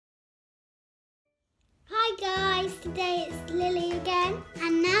guys, today it's Lily again,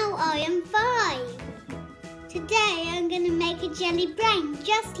 and now I am 5. Today I'm going to make a jelly brain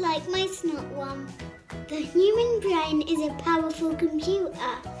just like my snot one. The human brain is a powerful computer.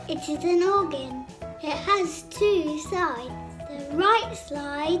 It is an organ. It has 2 sides. The right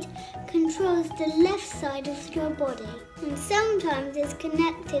side controls the left side of your body and sometimes is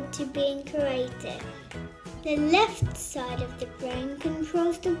connected to being creative. The left side of the brain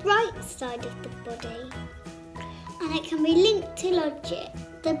controls the right side of the body and it can be linked to logic.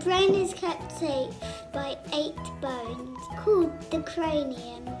 The brain is kept safe by 8 bones called the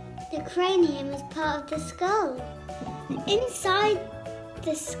cranium. The cranium is part of the skull. Inside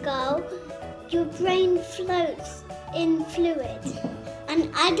the skull, your brain floats in fluid. An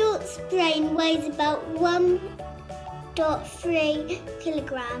adult's brain weighs about 1.3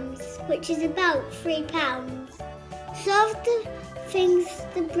 kilograms, which is about 3 pounds. Some of the things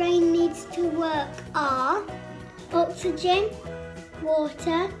the brain needs to work are oxygen,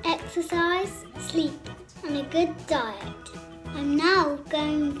 water, exercise, sleep, and a good diet. I'm now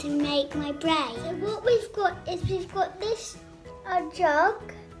going to make my brain. So what we've got is this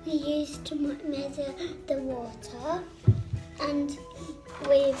jug we use to measure the water, and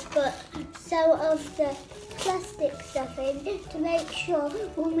we've got some of the plastic stuff in to make sure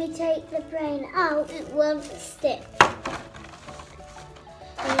when we take the brain out it won't stick.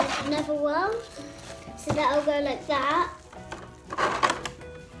 And there's another one, so that'll go like that.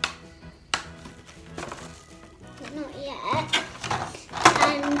 But not yet.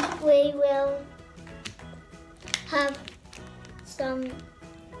 And we will have some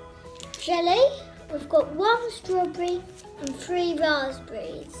jelly. We've got 1 strawberry and 3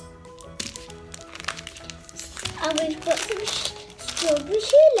 raspberries. And we've got some strawberry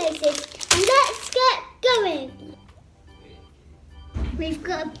shoelaces. And let's get going. We've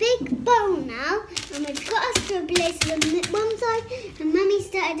got a big bowl now, and we've got our strawberry laces on one side, and Mummy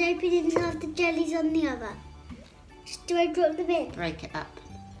started opening some of the jellies on the other. Do I drop them in? Break it up.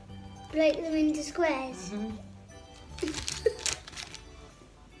 Break them into squares? Mm-hmm.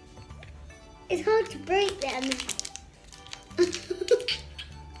 It's hard to break them.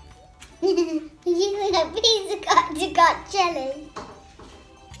 You're using a piece of cut jelly.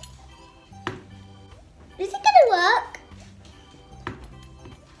 Is it going to work?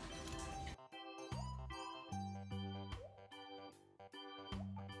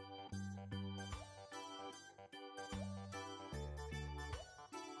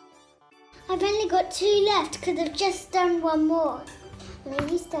 I've only got 2 left because I've just done 1 more. And I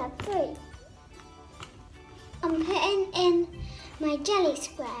used to have 3. I'm putting in my jelly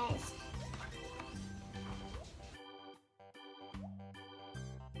squares.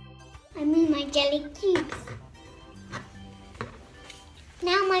 I mean my jelly cubes.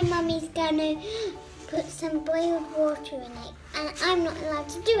 Now my mummy's going to put some boiled water in it. And I'm not allowed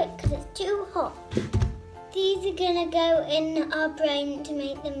to do it because it's too hot. These are going to go in our brain to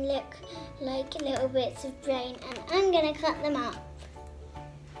make them look like little bits of brain, and I'm going to cut them up.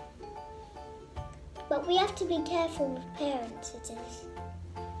 But we have to be careful with parents, it is.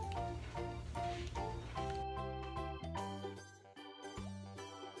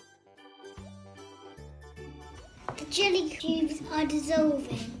 The jelly cubes are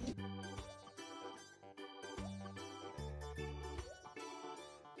dissolving.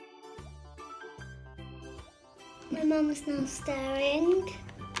 My mum is now stirring,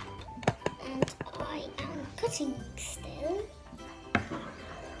 and I am cutting still.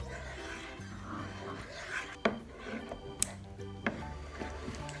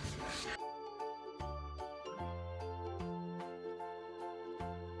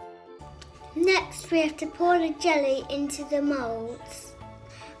 Next we have to pour the jelly into the moulds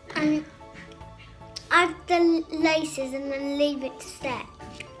and add the laces and then leave it to set.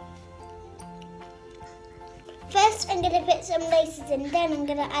 First I'm going to put some laces in, then I'm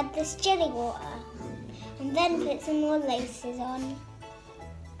going to add this jelly water and then put some more laces on.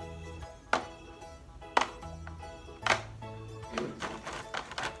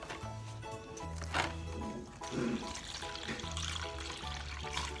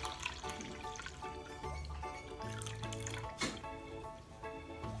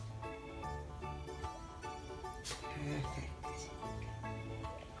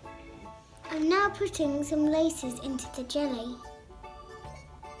 I'm now putting some laces into the jelly.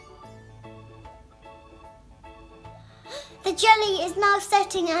 The jelly is now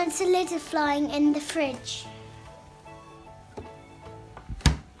setting and solidifying in the fridge.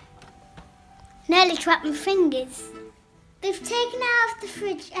 Nearly trapped my fingers. We've taken it out of the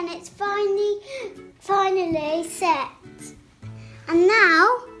fridge and it's finally set. And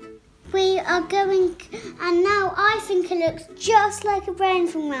now we are going, and now I think it looks just like a brain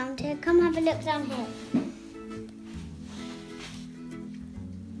from round here. Come have a look down here.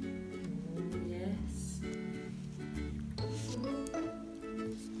 Yes.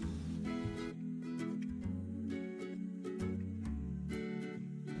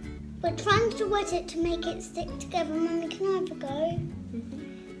 We're trying to wet it to make it stick together. Mummy, can I have a go?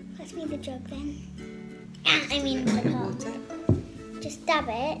 Pass me the jug then. I mean the cup. Water. Just dab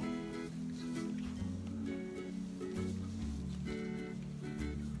it.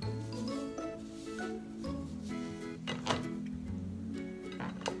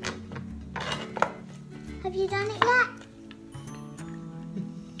 Have you done it yet?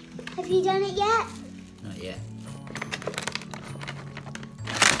 Have you done it yet? Not yet.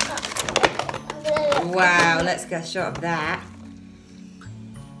 Oh. Wow, let's get a shot of that.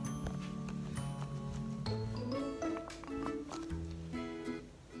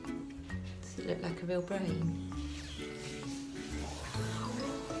 Does it look like a real brain?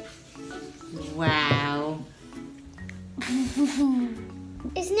 Wow.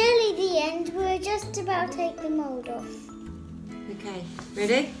 It's nearly the end. We're just about to take the mould off. Okay,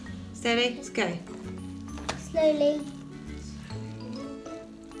 ready? Steady, let's go. Slowly.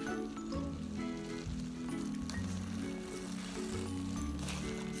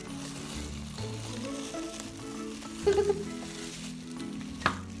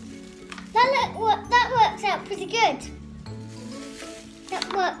 That works out pretty good.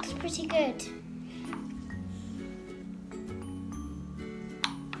 That works pretty good.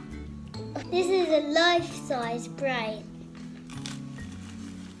 This is a life-size brain.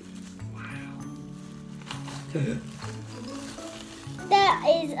 That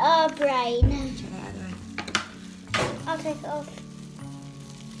is our brain. I'll take it off.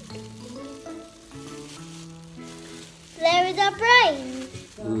 There is our brain.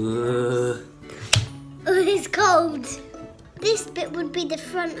 Oh, it's cold. This bit would be the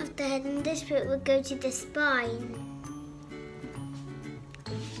front of the head and this bit would go to the spine.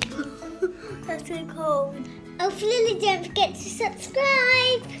 That's so cold. Oh, Lily, don't forget to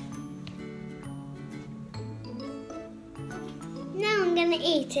subscribe. Now I'm going to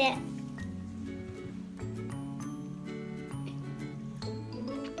eat it.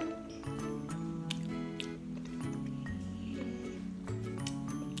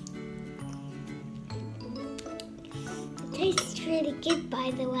 It tastes really good,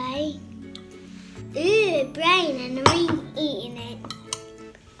 by the way. Ooh, brain, and I'm eating it.